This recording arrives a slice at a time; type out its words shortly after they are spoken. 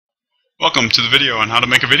Welcome to the video on how to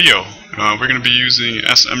make a video. We're going to be using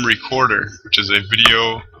SMRecorder, which is a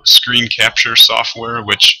video screen capture software,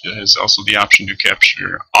 which has also the option to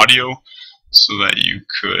capture audio so that you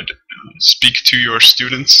could speak to your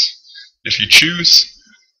students if you choose.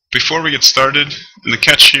 Before we get started, and the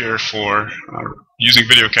catch here for using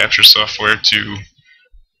video capture software to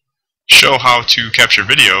show how to capture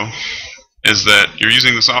video is that you're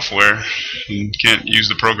using the software and can't use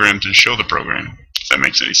the program to show the program. If that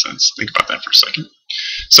makes any sense. Think about that for a second.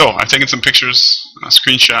 So I've taken some pictures,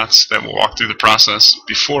 screenshots that will walk through the process.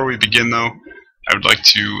 Before we begin though, I would like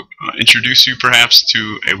to introduce you perhaps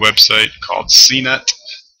to a website called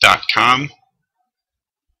cnet.com,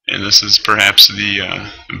 and this is perhaps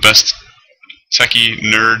the best techie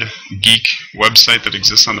nerd geek website that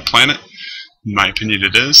exists on the planet. In my opinion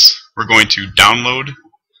it is. We're going to download.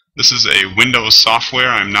 This is a Windows software.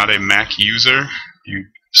 I'm not a Mac user.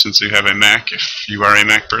 Since you have a Mac, if you are a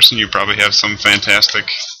Mac person, you probably have some fantastic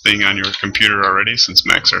thing on your computer already, since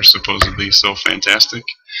Macs are supposedly so fantastic.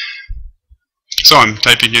 So I'm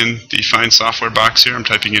typing in the Find Software box here. I'm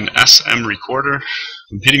typing in SMRecorder.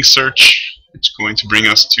 I'm hitting search. It's going to bring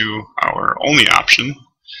us to our only option,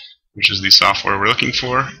 which is the software we're looking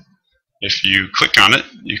for. If you click on it,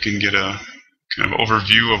 you can get a kind of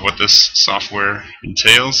overview of what this software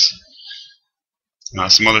entails.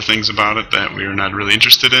 Some other things about it that we are not really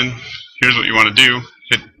interested in. Here's what you want to do.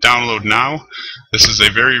 Hit download now. This is a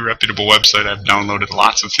very reputable website. I've downloaded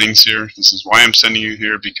lots of things here. This is why I'm sending you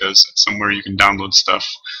here, because it's somewhere you can download stuff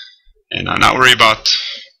and not worry about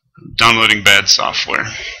downloading bad software.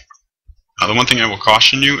 The one thing I will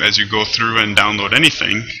caution you as you go through and download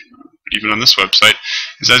anything, even on this website,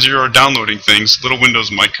 is as you're downloading things, little windows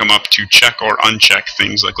might come up to check or uncheck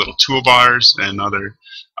things like little toolbars and other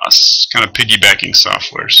kind of piggybacking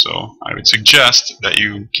software. So I would suggest that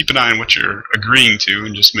you keep an eye on what you're agreeing to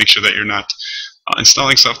and just make sure that you're not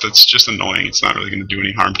installing stuff that's just annoying. It's not really going to do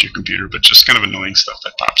any harm to your computer, but just kind of annoying stuff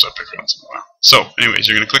that pops up every once in a while. So anyways,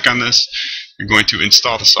 you're going to click on this. You're going to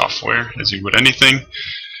install the software as you would anything.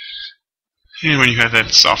 And when you have that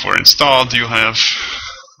software installed, you'll have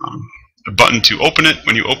a button to open it.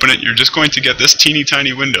 When you open it, you're just going to get this teeny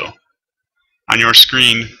tiny window on your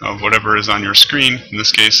screen of whatever is on your screen. In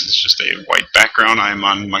this case, it's just a white background. I am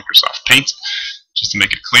on Microsoft Paint, just to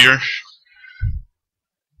make it clear.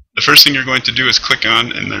 The first thing you're going to do is click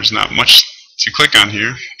on, and there's not much to click on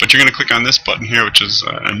here, but you're going to click on this button here, which is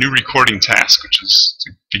a new recording task, which is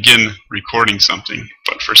to begin recording something.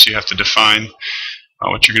 But first you have to define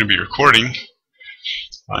what you're going to be recording.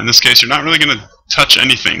 In this case, you're not really going to touch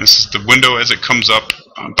anything. This is the window as it comes up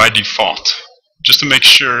by default. Just to make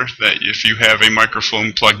sure that if you have a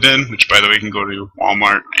microphone plugged in, which by the way you can go to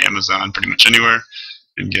Walmart, Amazon, pretty much anywhere,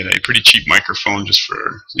 and get a pretty cheap microphone just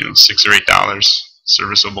for $6 or $8,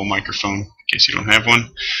 serviceable microphone in case you don't have one.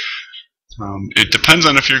 It depends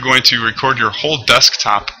on if you're going to record your whole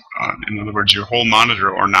desktop, in other words your whole monitor,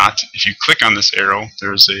 or not. If you click on this arrow,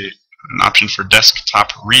 there's an option for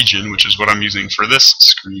desktop region, which is what I'm using for this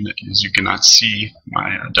screen, as you cannot see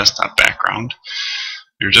my desktop background.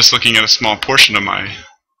 You're just looking at a small portion of my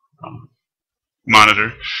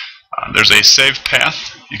monitor. There's a save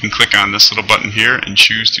path. You can click on this little button here and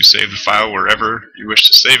choose to save the file wherever you wish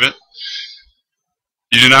to save it.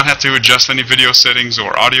 You do not have to adjust any video settings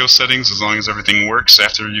or audio settings as long as everything works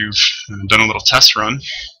after you've done a little test run.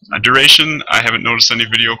 Duration, I haven't noticed any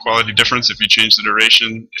video quality difference if you change the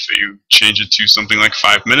duration. If you change it to something like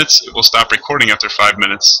 5 minutes, it will stop recording after 5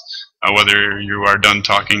 minutes. Whether you are done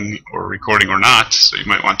talking or recording or not, so you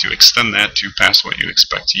might want to extend that to past what you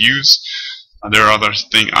expect to use. There are other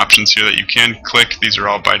options here that you can click. These are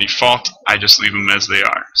all by default. I just leave them as they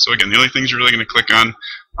are. So again, the only things you're really going to click on,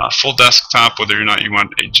 full desktop, whether or not you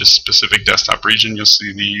want a just specific desktop region. You'll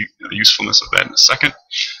see the usefulness of that in a second.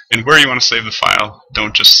 And where you want to save the file,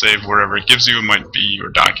 don't just save wherever it gives you. It might be your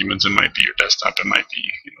documents, it might be your desktop, it might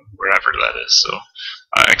be wherever that is. So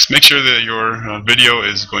make sure that your video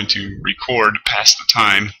is going to record past the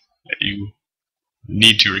time that you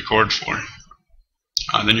need to record for.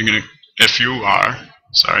 Then you're going to, if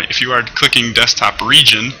you are clicking desktop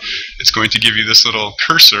region, it's going to give you this little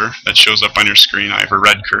cursor that shows up on your screen. I have a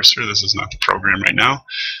red cursor. This is not the program right now.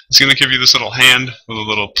 It's going to give you this little hand with a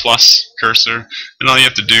little plus cursor, and all you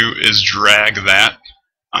have to do is drag that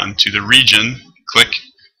onto the region. Click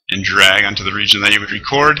and drag onto the region that you would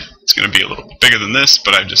record. It's going to be a little bit bigger than this,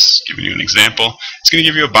 but I've just given you an example. It's going to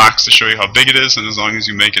give you a box to show you how big it is, and as long as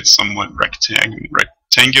you make it somewhat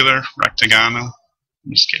rectangular, rectagonal,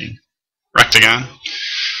 I'm just kidding, rectagon,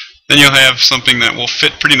 then you'll have something that will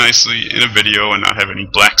fit pretty nicely in a video and not have any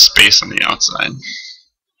black space on the outside.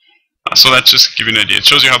 So that's just giving you an idea. It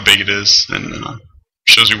shows you how big it is, and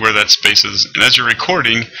shows you where that space is. And as you're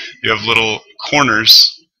recording, you have little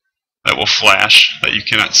corners that will flash that you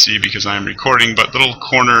cannot see because I am recording, but little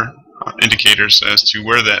corner indicators as to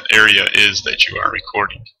where that area is that you are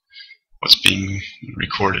recording, what's being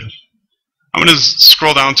recorded. I'm going to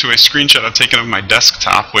scroll down to a screenshot I've taken of my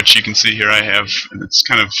desktop, which you can see here I have, and it's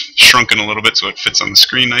kind of shrunken a little bit so it fits on the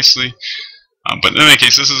screen nicely. But in any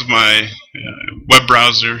case, this is my web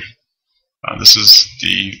browser. This is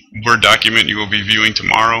the Word document you will be viewing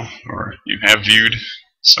tomorrow, or you have viewed,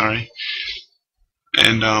 sorry.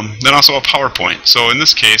 And then also a PowerPoint. So in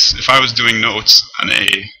this case, if I was doing notes on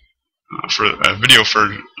for a video for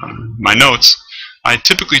my notes, I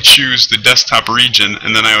typically choose the desktop region,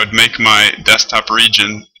 and then I would make my desktop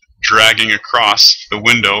region dragging across the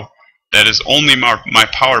window that is only my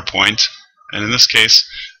PowerPoint. And in this case,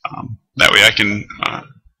 that way I can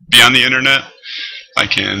be on the internet. I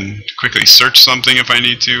can quickly search something if I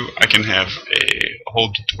need to. I can have a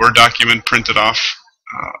whole Word document printed off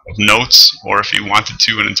of notes, or if you wanted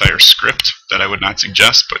to, an entire script that I would not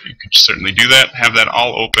suggest, but you could certainly do that. Have that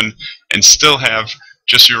all open and still have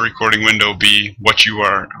just your recording window be what you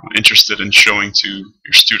are interested in showing to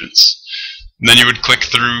your students. And then you would click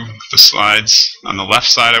through the slides on the left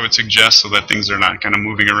side, I would suggest, so that things are not kind of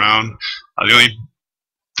moving around. The only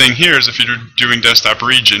thing here is if you're doing desktop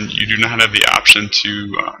region, you do not have the option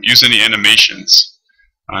to use any animations.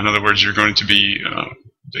 In other words, you're going to be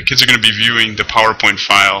the kids are going to be viewing the PowerPoint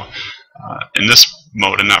file in this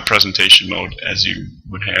mode and not presentation mode, as you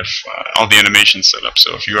would have all the animations set up.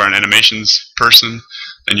 So if you are an animations person,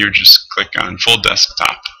 then you would just click on full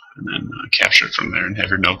desktop and then capture it from there and have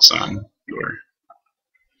your notes on your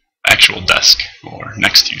actual desk or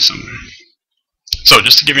next to you somewhere. So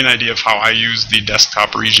just to give you an idea of how I use the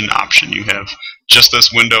desktop region option, you have just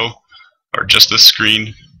this window or just this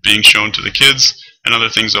screen being shown to the kids and other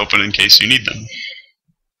things open in case you need them.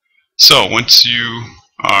 So once you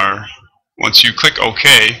click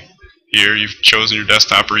OK, here you've chosen your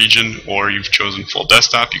desktop region or you've chosen full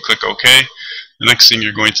desktop, you click OK. The next thing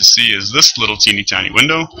you're going to see is this little teeny tiny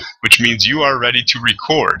window, which means you are ready to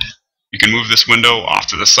record. You can move this window off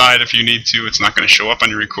to the side if you need to. It's not going to show up on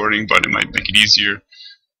your recording, but it might make it easier,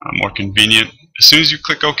 more convenient. As soon as you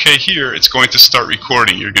click OK here, it's going to start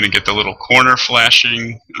recording. You're going to get the little corner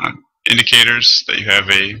flashing indicators that you have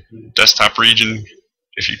a desktop region,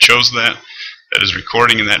 if you chose that is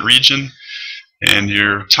recording in that region, and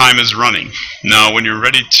your time is running. Now when you're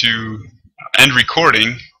ready to end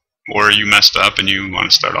recording, or you messed up and you want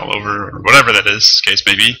to start all over, or whatever that is, case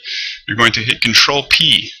may be, you're going to hit Control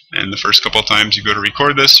P, and the first couple of times you go to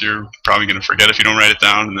record this, you're probably going to forget if you don't write it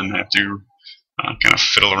down, and then have to kind of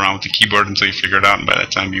fiddle around with the keyboard until you figure it out, and by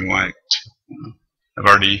that time you might have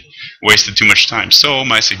already wasted too much time. So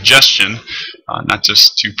my suggestion, not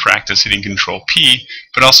just to practice hitting Control P,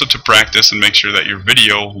 but also to practice and make sure that your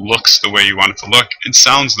video looks the way you want it to look and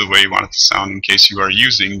sounds the way you want it to sound in case you are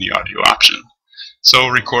using the audio option. So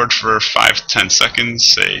record for 5-10 seconds,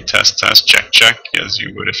 say test, test, check, check, as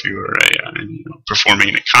you would if you were performing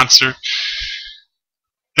in a concert.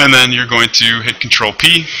 And then you're going to hit Control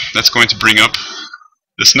P. That's going to bring up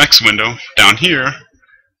this next window down here.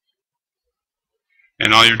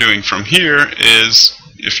 And all you're doing from here is,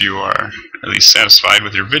 if you are at least satisfied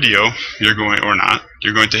with your video, you're going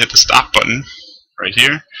to hit the stop button right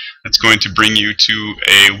here. That's going to bring you to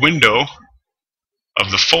a window of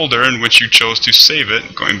the folder in which you chose to save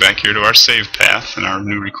it. Going back here to our save path in our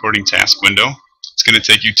new recording task window, it's going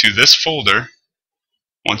to take you to this folder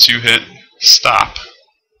once you hit stop.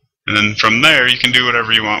 And then from there you can do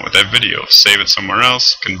whatever you want with that video. Save it somewhere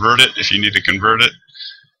else, convert it if you need to convert it.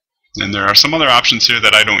 And there are some other options here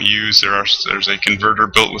that I don't use. There's a converter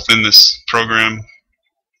built within this program.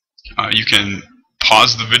 You can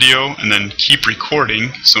pause the video and then keep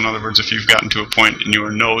recording. So in other words, if you've gotten to a point in your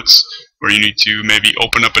notes where you need to maybe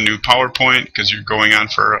open up a new PowerPoint because you're going on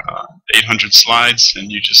for 800 slides and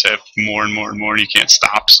you just have more and more and more and you can't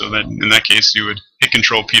stop, so that in that case you would hit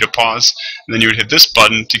Control P to pause, and then you would hit this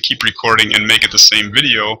button to keep recording and make it the same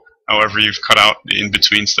video. However, you've cut out the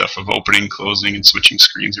in-between stuff of opening, closing, and switching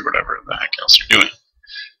screens or whatever the heck else you're doing.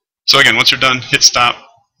 So again, once you're done, hit stop.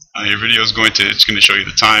 Your video is going to show you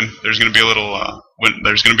the time. There's going to be a little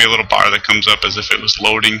bar that comes up as if it was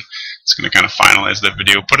loading. It's going to kind of finalize that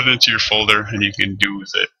video, put it into your folder, and you can do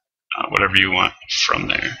with it whatever you want from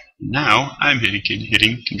there. Now I'm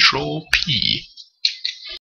hitting Control P.